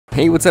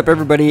Hey, what's up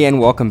everybody,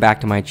 and welcome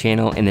back to my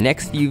channel. In the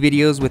next few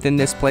videos within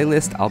this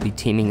playlist, I'll be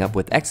teaming up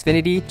with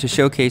Xfinity to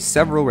showcase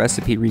several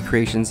recipe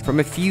recreations from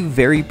a few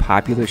very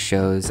popular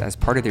shows as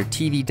part of their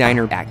TV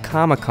diner at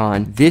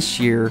Comic-Con this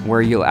year,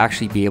 where you'll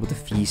actually be able to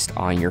feast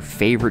on your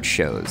favorite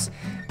shows.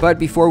 But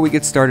before we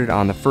get started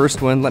on the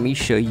first one, let me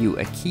show you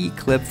a key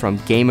clip from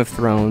Game of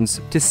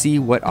Thrones to see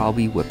what I'll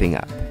be whipping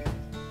up.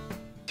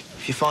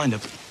 If you find her,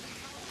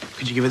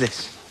 could you give her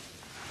this?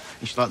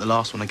 You should like the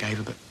last one I gave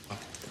her, but well,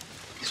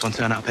 this one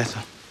turned out better.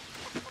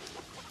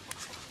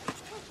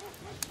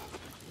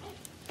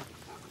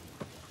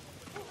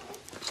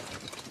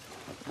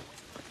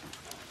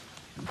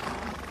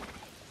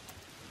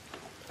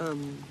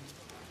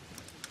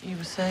 You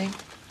were saying?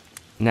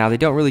 Now, they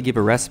don't really give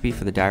a recipe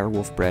for the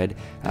Direwolf bread,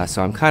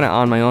 so I'm kind of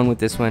on my own with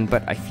this one,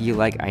 but I feel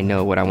like I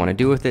know what I want to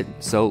do with it,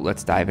 so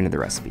let's dive into the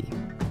recipe.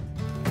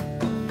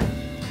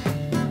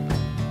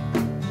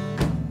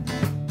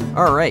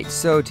 Alright,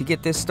 so to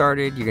get this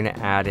started, you're going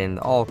to add in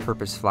the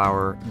all-purpose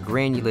flour,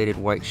 granulated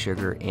white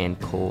sugar, and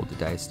cold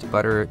diced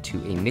butter to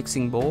a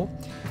mixing bowl.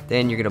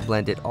 Then you're going to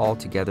blend it all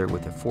together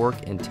with a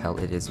fork until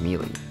it is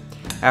mealy.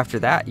 After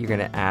that, you're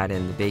going to add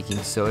in the baking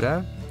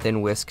soda,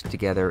 then whisk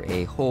together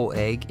a whole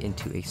egg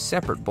into a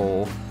separate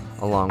bowl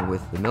along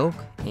with the milk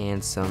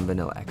and some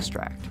vanilla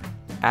extract.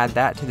 Add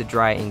that to the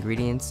dry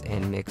ingredients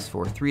and mix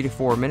for 3 to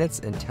 4 minutes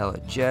until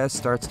it just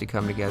starts to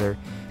come together,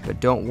 but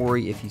don't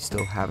worry if you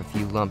still have a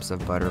few lumps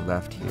of butter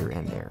left here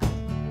and there.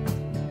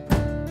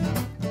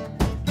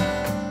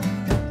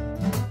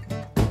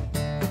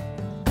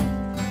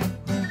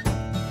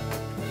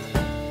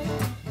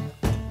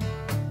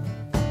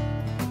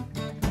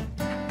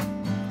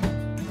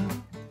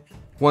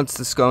 Once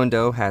the scone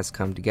dough has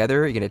come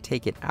together, you're going to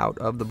take it out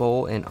of the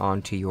bowl and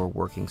onto your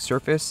working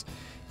surface.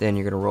 Then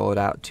you're going to roll it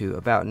out to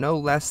about no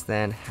less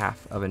than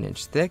 1/2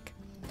 inch thick.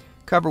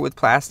 Cover with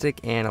plastic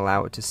and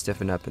allow it to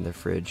stiffen up in the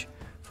fridge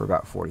for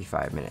about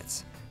 45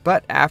 minutes.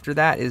 But after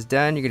that is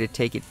done, you're going to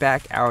take it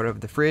back out of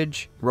the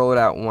fridge, roll it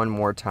out one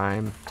more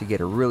time to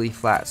get a really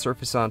flat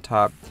surface on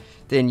top.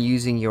 Then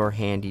using your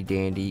handy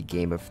dandy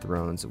Game of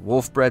Thrones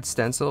wolf bread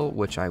stencil,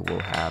 which I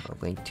will have a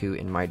link to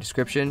in my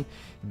description,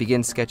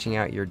 begin sketching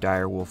out your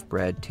direwolf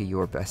bread to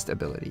your best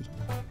ability.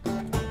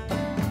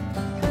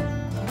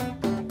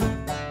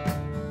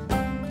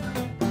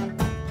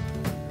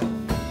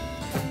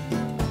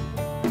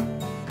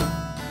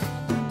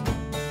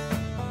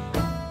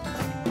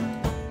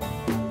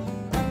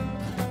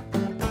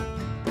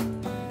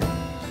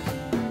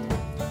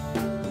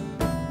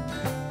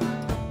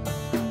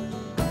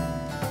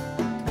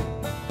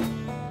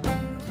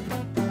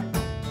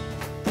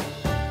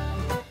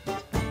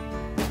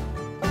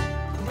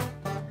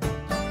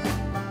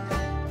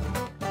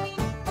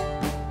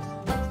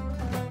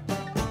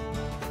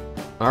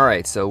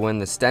 Alright, so when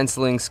the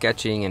stenciling,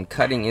 sketching, and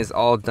cutting is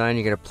all done,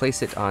 you're going to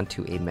place it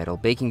onto a metal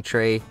baking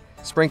tray,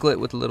 sprinkle it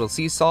with a little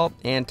sea salt,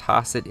 and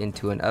toss it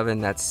into an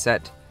oven that's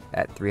set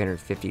at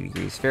 350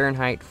 degrees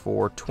Fahrenheit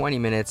for 20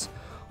 minutes,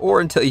 or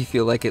until you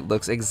feel like it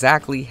looks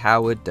exactly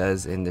how it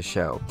does in the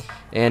show.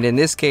 And in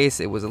this case,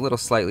 it was a little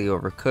slightly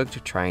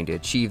overcooked trying to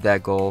achieve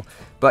that goal,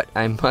 but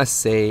I must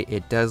say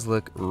it does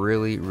look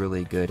really,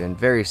 really good and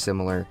very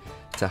similar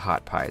to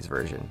Hot Pie's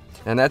version.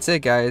 And that's it,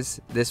 guys.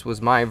 This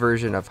was my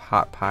version of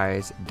Hot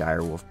Pie's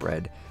Direwolf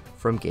bread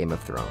from Game of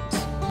Thrones.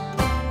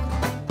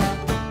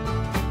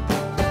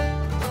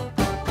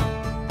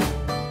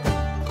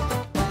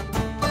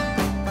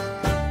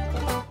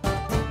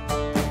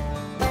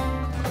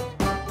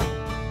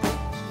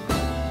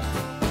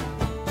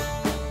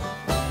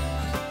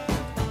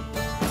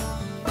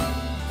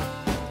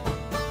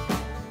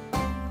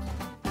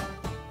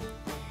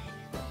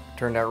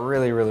 Turned out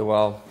really, really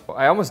well.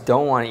 I almost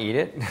don't want to eat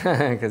it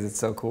because it's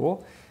so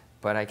cool,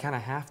 but I kind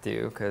of have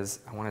to because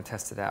I want to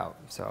test it out.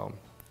 So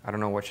I don't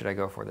know, what should I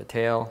go for, the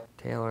tail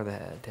or the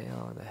head?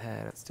 Tail or the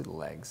head? Let's do the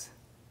legs.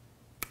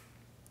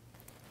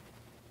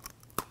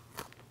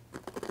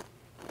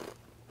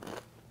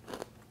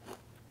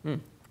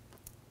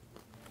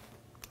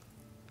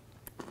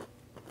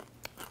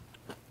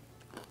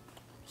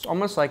 It's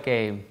almost like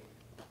a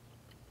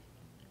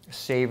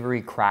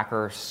savory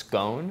cracker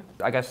scone,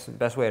 I guess the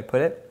best way to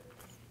put it.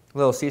 A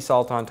little sea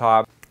salt on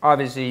top.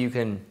 Obviously you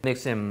can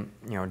mix in,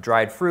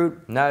 dried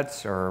fruit,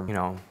 nuts, or,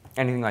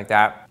 anything like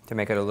that to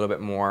make it a little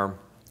bit more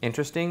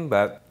interesting,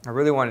 but I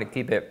really wanted to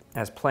keep it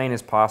as plain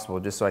as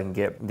possible just so I can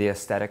get the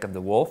aesthetic of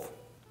the wolf.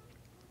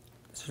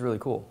 This is really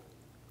cool.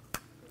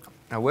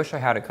 I wish I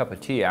had a cup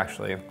of tea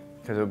actually,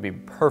 because it would be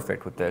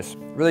perfect with this.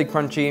 Really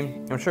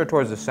crunchy. I'm sure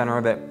towards the center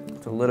of it,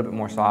 it's a little bit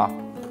more soft.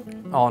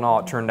 All in all,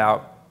 it turned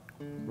out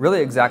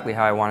really exactly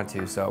how I wanted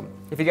to. So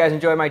if you guys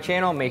enjoy my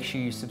channel, make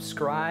sure you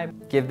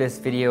subscribe, give this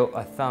video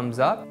a thumbs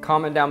up,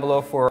 comment down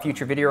below for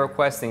future video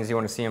requests, things you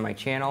want to see on my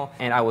channel,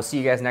 and I will see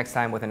you guys next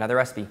time with another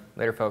recipe.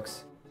 Later,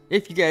 folks.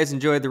 If you guys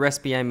enjoyed the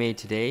recipe I made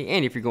today,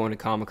 and if you're going to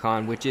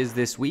Comic-Con, which is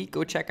this week,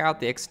 go check out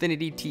the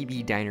Xfinity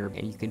TV Diner,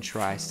 and you can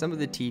try some of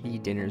the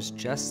TV dinners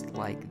just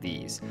like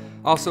these.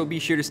 Also, be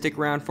sure to stick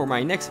around for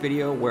my next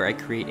video where I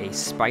create a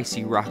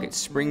spicy rocket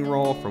spring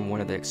roll from one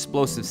of the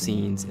explosive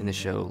scenes in the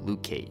show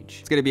Luke Cage.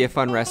 It's gonna be a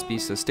fun recipe,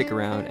 so stick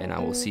around, and I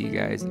will see you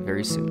guys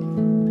very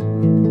soon.